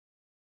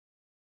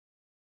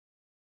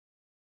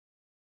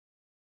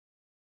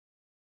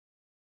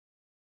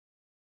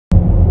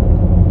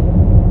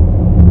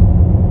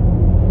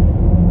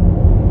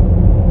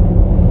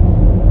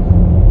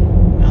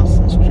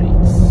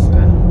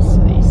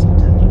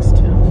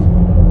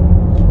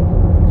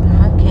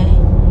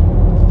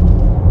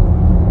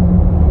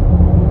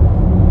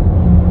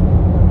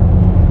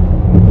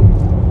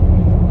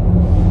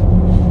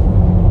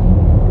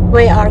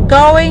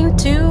going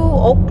to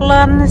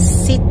Auckland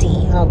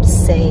City of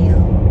Sail.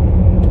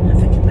 I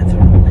think you got the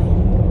wrong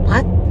name.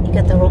 What? You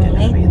got the wrong Gonna be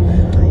name? in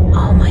there, right?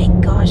 Oh my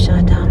gosh,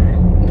 Adam.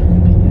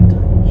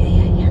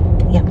 Yeah.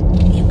 Yep,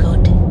 you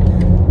good.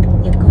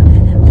 You good,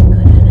 Adam. You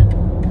good, Adam.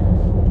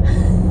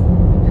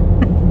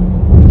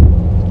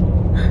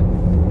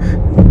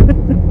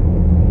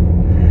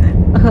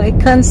 Oh, I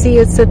can't see.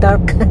 It's so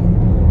dark.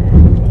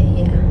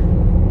 Yeah.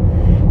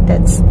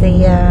 That's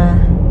the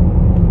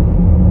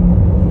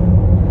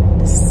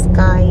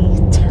Sky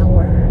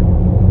Tower.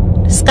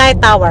 The Sky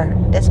Tower.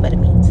 That's what it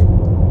means.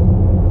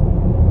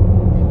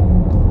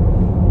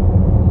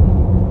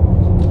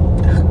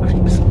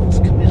 Someone's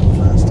coming out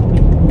fast.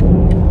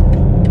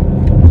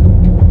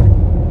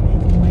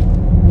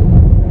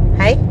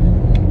 Hey?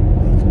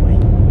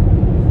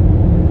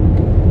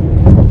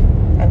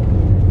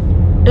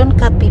 Don't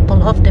cut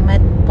people off. They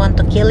might want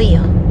to kill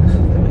you.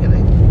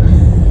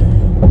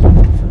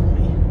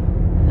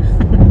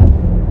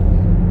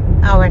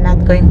 Oh, we're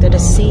not going to the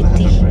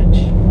city.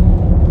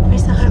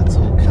 Where's the harbor? It's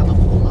all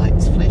colourful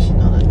lights flashing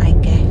on it.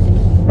 Okay.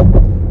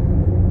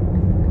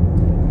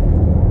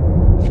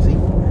 See?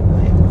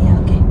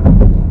 Yeah, okay.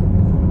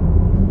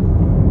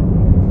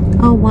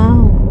 Oh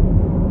wow.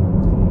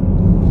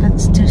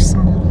 That's too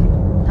small.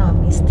 No, I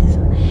missed this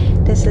one.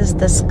 This is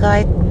the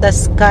Sky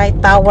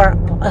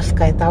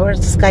Tower,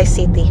 Sky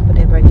City,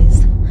 whatever it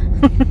is.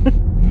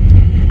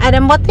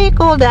 Adam, what do you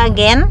call that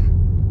again?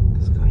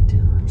 Sky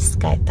Tower.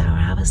 Sky Tower,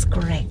 I was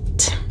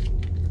correct.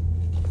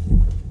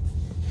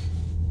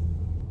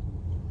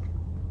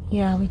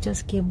 Yeah, we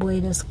just give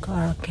away this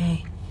car,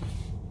 okay.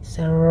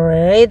 So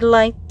red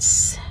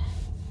lights.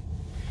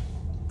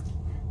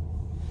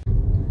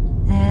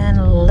 And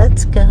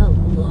let's go.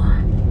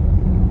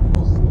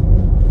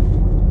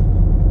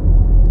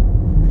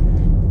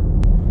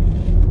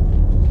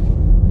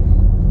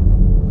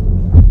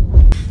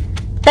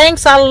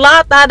 Thanks a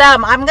lot,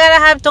 Adam. I'm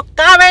gonna have to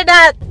cover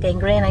that. Okay,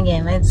 green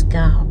again. Let's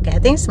go. Okay, I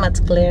think it's much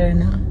clearer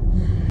now.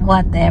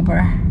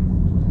 Whatever.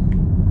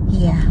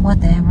 Yeah,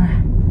 whatever.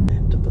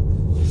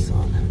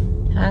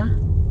 Huh?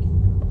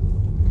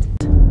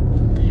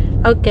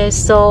 Okay,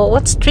 so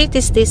what street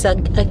is this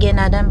again,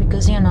 Adam?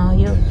 Because you know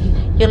you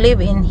live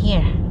in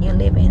here. You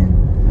live in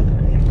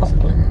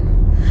Auckland.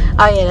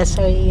 Oh yeah, that's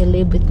why you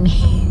live with me.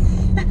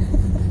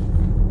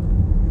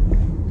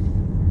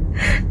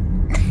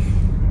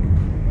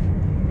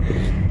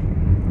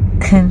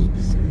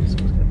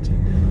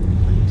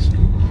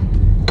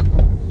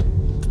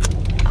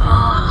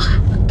 Oh,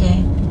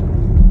 okay.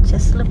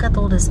 Just look at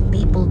all these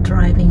people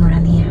driving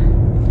around here.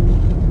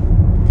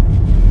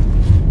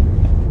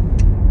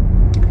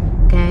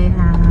 Okay.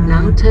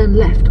 Now turn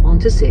left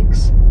onto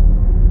 6.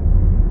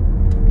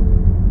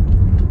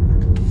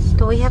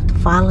 Do we have to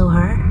follow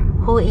her?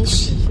 Who is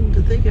she?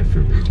 Did they go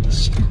for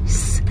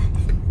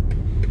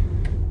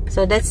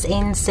So that's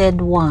in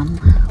said one.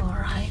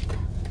 Alright.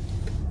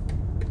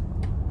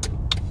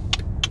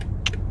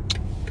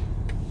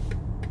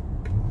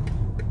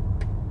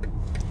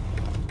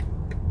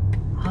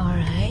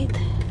 Alright.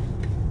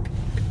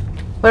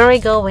 Where are we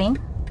going?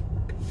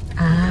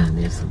 Ah.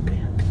 There's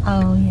somewhere.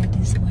 Oh yeah,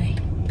 this way.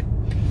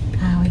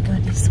 Ah, we go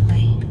this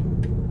way.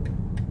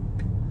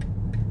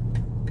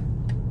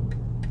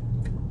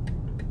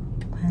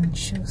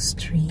 Pancho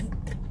Street.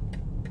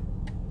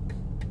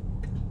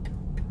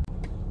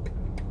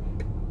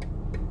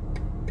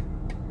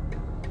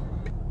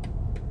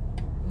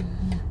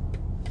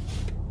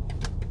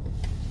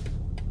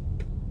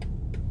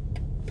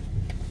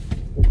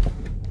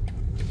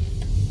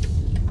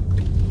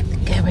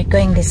 Okay, we're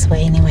going this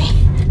way anyway.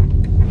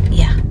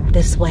 Yeah,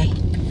 this way.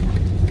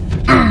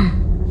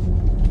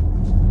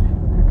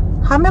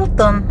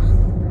 Hamilton.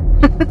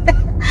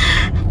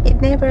 It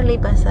never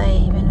leaves us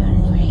even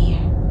when we're here.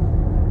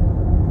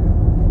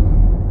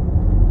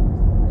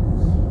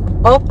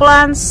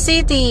 Auckland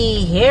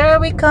City, here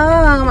we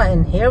come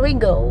and here we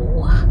go.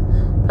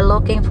 We're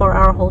looking for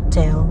our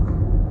hotel.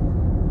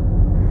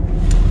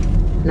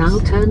 Now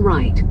turn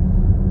right.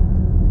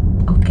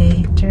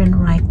 Okay, turn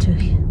right to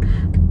here.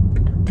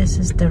 This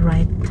is the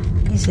right.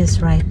 This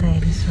is right.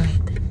 That is right.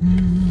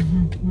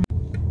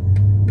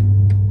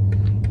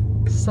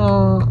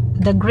 So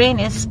the green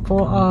is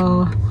for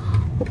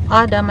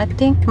Adam. I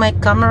think my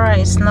camera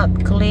is not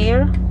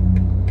clear.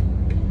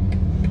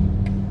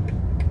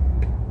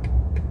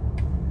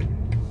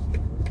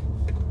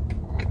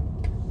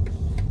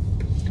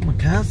 My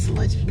car's the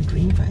light's been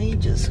green for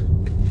ages.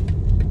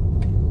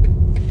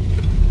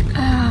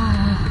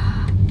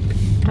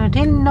 I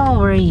didn't know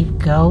where you're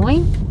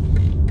going.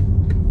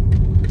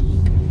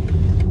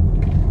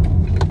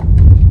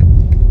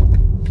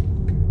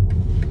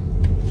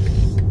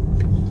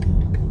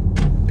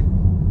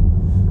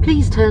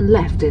 Please turn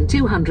left in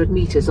 200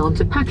 meters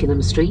onto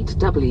Pakenham Street,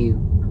 W.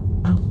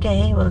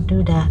 Okay, we'll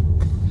do that.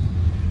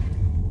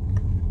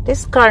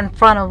 This car in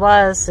front of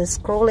us is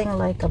crawling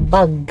like a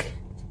bug.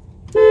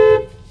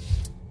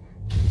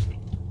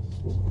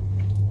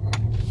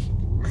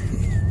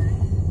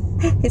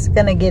 He's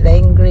gonna get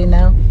angry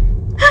now.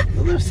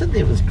 Well, I said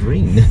there was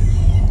green.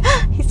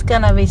 He's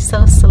gonna be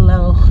so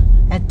slow,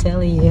 I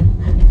tell you. I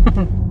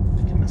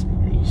think it must be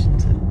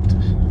Asians.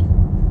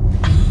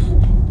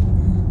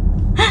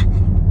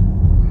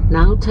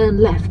 Now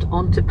turn left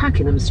onto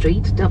Pakenham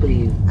Street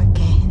W.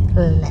 Okay,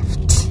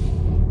 left,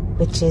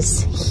 which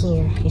is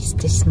here. Is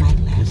this my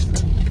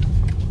left?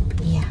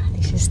 Yeah,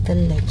 this is the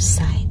left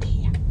side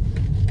here.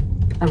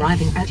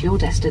 Arriving at your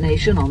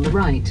destination on the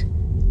right.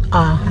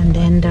 Ah, and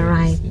then the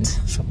right.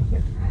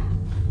 Somewhere.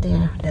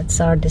 There,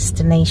 that's our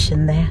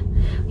destination there.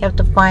 We have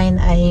to find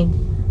a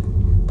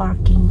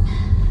parking.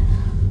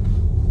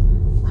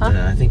 Huh?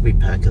 I think we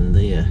park in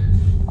there.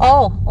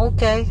 Oh,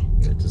 okay.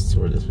 I just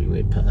saw it as we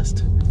went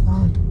past.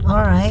 Oh,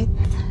 all right.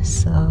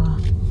 So,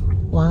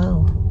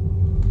 wow.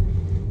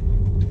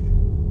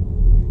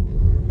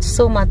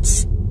 So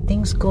much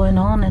things going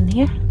on in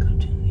here.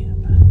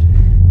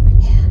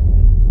 Yeah.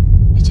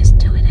 I just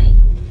do it, eh?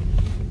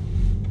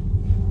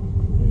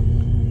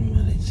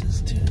 Let's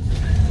just turn around.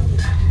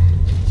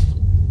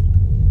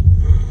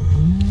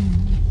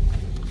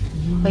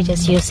 We're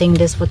just using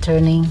this for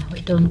turning.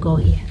 We don't go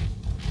here.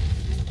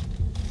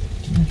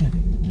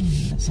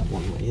 That's not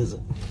one way, is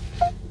it?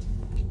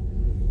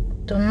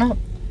 Don't know.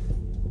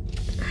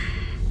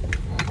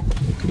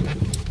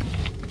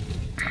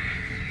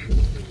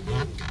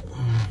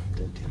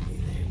 Don't tell me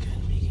they're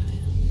going to be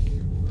going.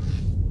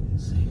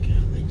 So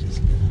they just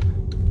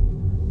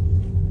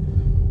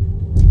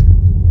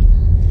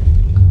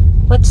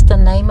What's the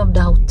name of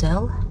the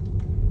hotel?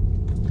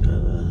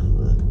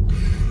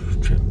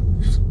 the trip.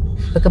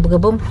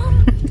 Boom.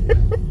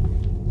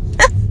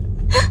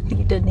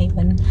 You don't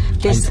even.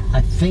 This.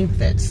 I think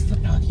that's the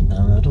parking, but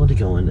I don't want to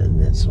go in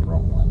and that's the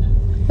wrong one.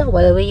 Oh,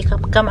 well, we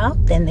come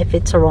out then if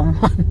it's a wrong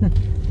one.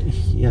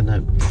 Yeah,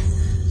 no,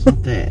 it's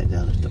not that.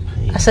 I'll have to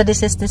pay. So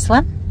this is this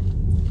one?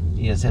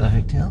 Yeah, is that a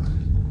hotel?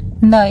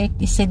 No,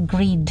 it said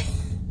Grid.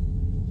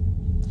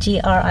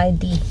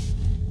 G-R-I-D.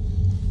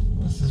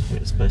 This is where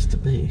it's supposed to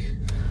be.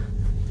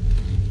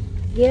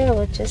 Yeah,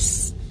 we're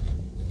just.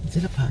 Is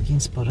there a parking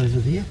spot over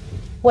there?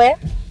 Where?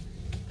 I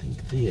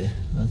think there.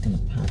 I was going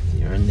to park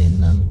there and then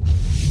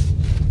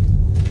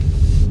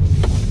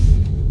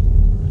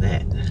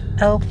that.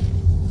 Oh,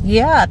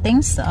 yeah, I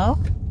think so.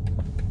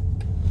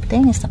 I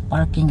think it's the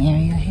parking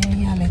area here.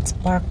 Yeah, let's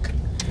park.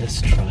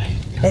 Let's try.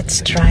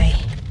 Let's try.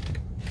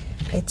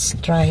 Let's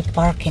try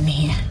parking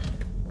here.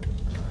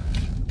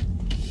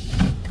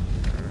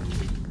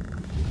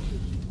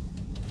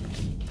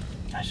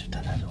 I should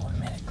have done that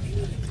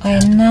automatically. I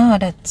know,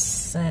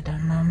 that's, I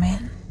don't know,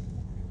 man.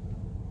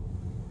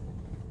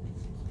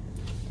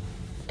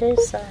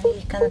 There's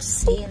you can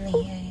see in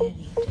here, you're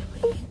doing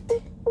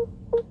it.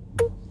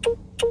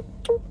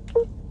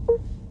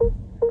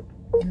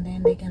 And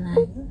then they're gonna.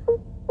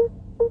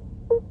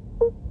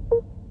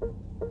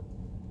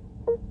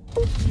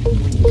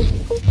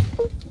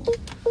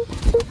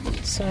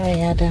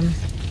 Sorry, Adam.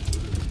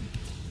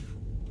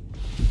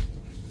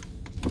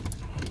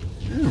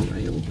 Oh,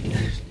 rail.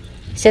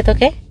 Is it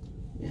okay?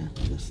 Yeah,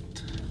 just.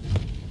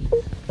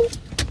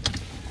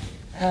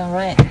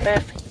 Alright,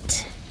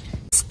 perfect.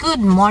 Good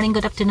morning,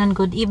 good afternoon,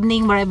 good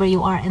evening, wherever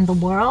you are in the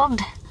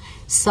world.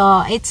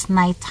 So it's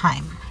night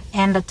time.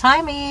 And the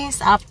time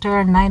is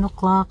after 9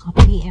 o'clock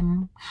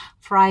p.m.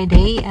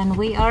 Friday. And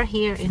we are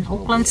here in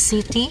Auckland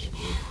City.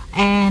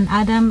 And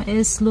Adam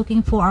is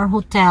looking for our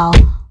hotel.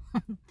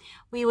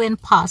 We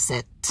went past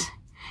it.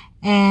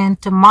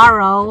 And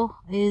tomorrow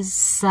is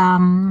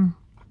Saturday.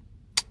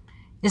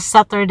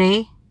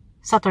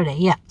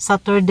 Yeah,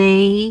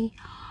 Saturday.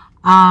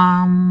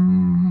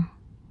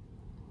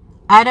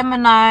 Adam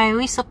and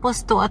we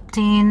supposed to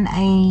attend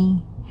a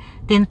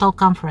dental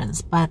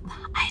conference, but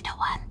I don't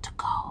want to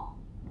go.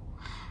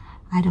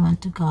 I don't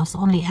want to go. It's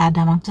only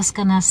Adam. I'm just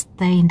gonna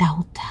stay in the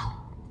hotel.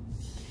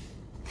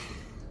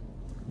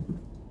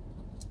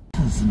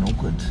 This is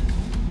awkward.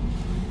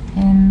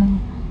 And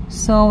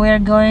so we're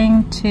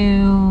going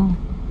to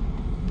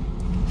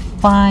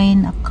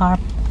find a car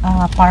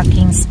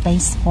parking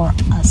space for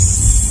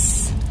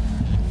us.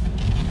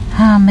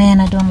 Ah, man,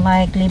 I don't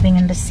like living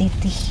in the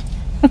city.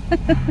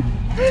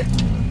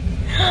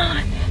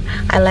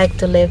 I like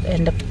to live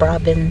in the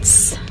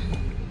province.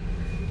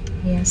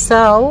 Yeah,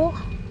 so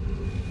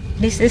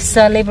this is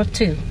level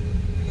 2,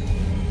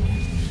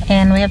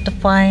 and we have to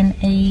find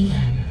a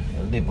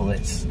level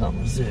that's not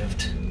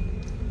reserved.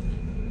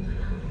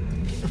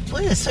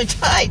 Boy, it's so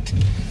tight.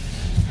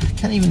 I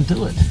can't even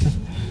do it.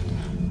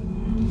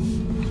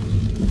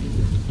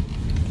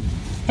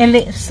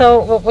 and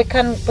so we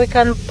can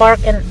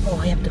park and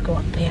we have to go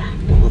up there.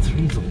 Level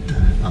 3's all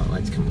done. Oh,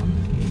 lights come on.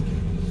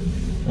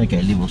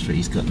 Okay, level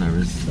 3's got no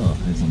res. Oh,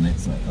 it's on that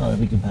side. Oh,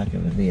 we can park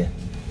over there.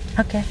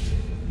 Okay.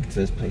 So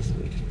there's places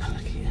we can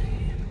park here.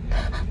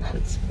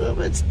 It's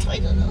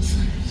tight on us.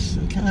 So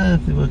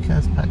if there were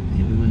cars parked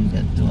there, we wouldn't be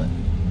able to do it.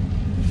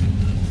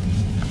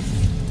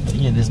 But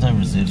yeah, there's no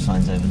reserve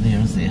signs over there,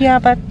 is there? Yeah,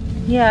 but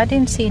yeah, I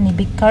didn't see any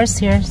big cars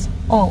here.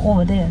 Oh,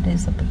 over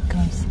there's a big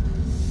cars.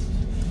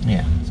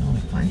 Yeah, so we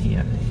find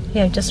here.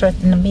 Yeah, just right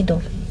in the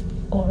middle,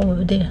 or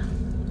over there.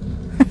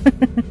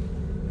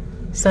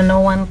 So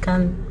no one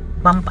can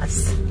bump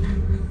us.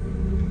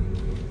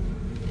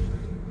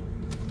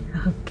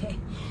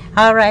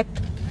 All right,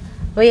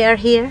 we are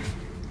here.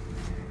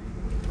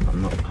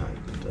 I'm not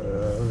parked.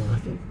 I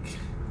think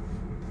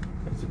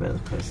it's about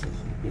as close as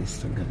the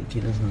best I'm going to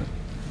get, isn't it?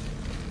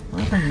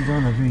 I think we're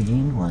on a very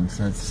end one,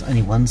 so it's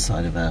only one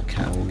side of our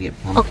car will get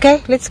pumped.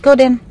 Okay, let's go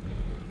then.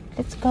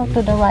 Let's go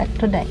to the right,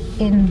 to the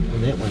in.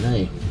 On that one,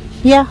 eh?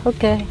 Yeah,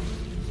 okay.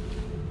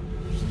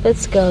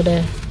 Let's go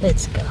there.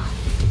 Let's go.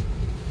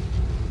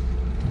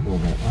 Or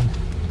that one.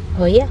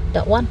 Oh yeah,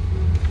 that one.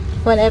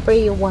 Whatever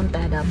you want,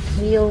 Adam.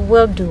 You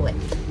will do it.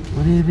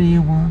 Whatever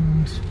you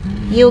want.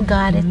 You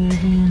got it.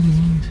 Whatever you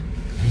need.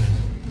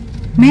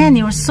 Man,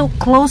 you're so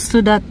close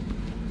to that.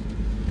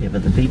 Yeah,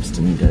 but the beeps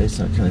didn't go,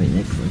 so I can't be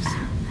that close.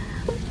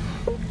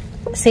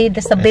 See,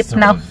 there's a beep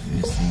now.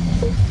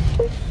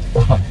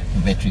 Oh,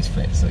 the battery's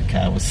flat, so the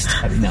car was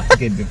starting up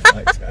again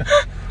before I turned.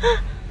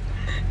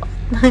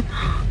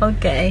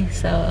 Okay,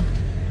 so.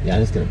 Yeah,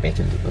 I'm just going to back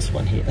into this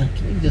one here.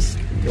 Can you just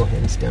put your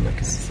hands down? I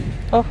can see.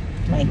 Oh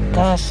my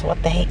gosh,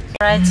 what the heck.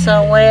 Alright,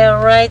 so we're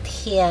right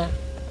here.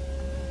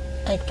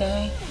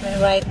 Okay, we're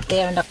right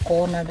there in the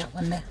corner, that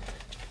one there.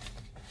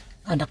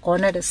 On the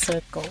corner of the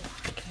circle.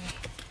 Okay.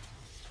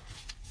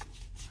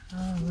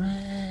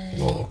 Alright.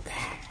 Whoa.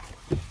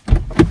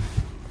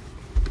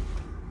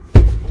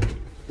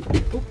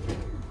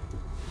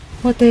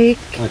 What the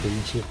heck? I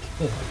didn't check.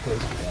 Yeah, I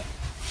closed it out.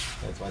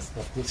 That's why I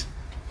stopped it.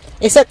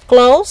 Is it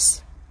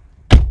close?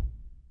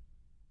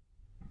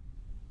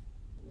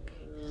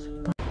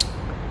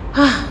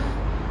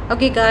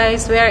 Okay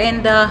guys, we are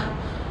in the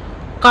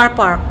car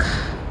park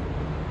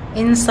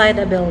inside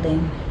the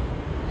building,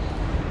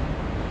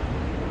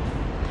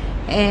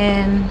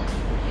 and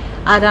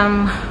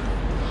Adam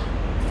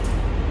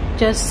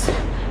just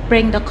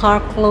bring the car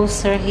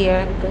closer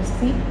here because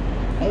see,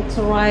 it's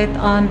right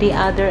on the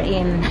other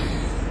end.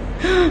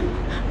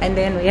 And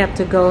then we have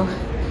to go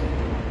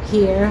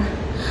here,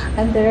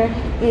 and there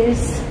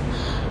is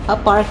a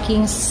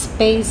parking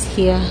space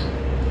here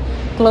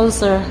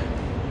closer.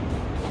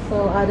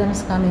 So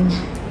Adam's coming.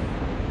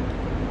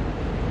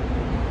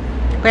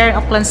 We're in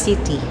Auckland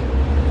City.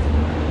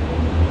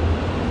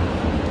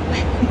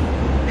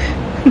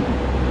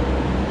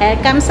 Here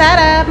comes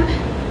Adam.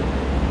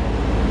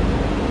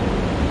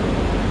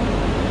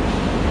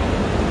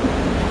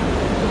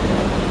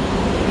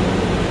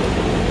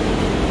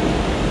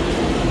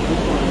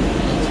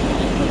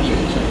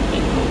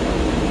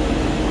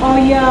 Oh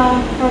yeah,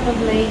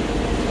 probably.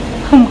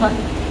 Oh my.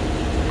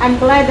 I'm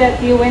glad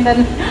that you went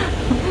and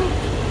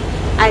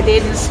I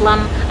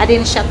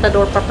didn't shut the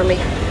door properly.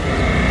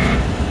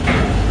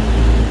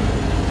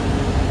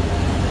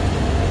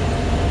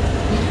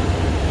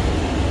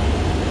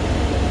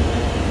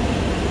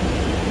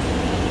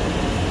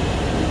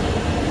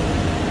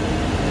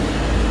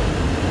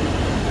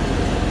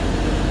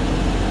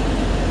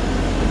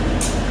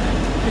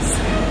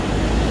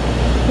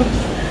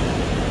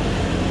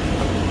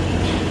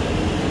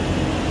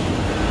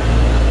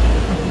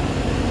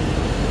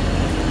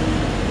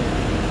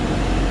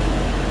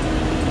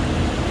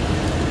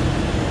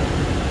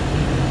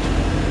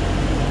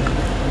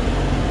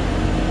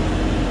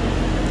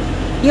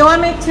 You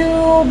want me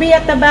to be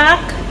at the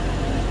back?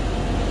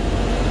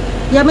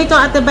 You want me to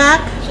at the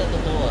back? Shut the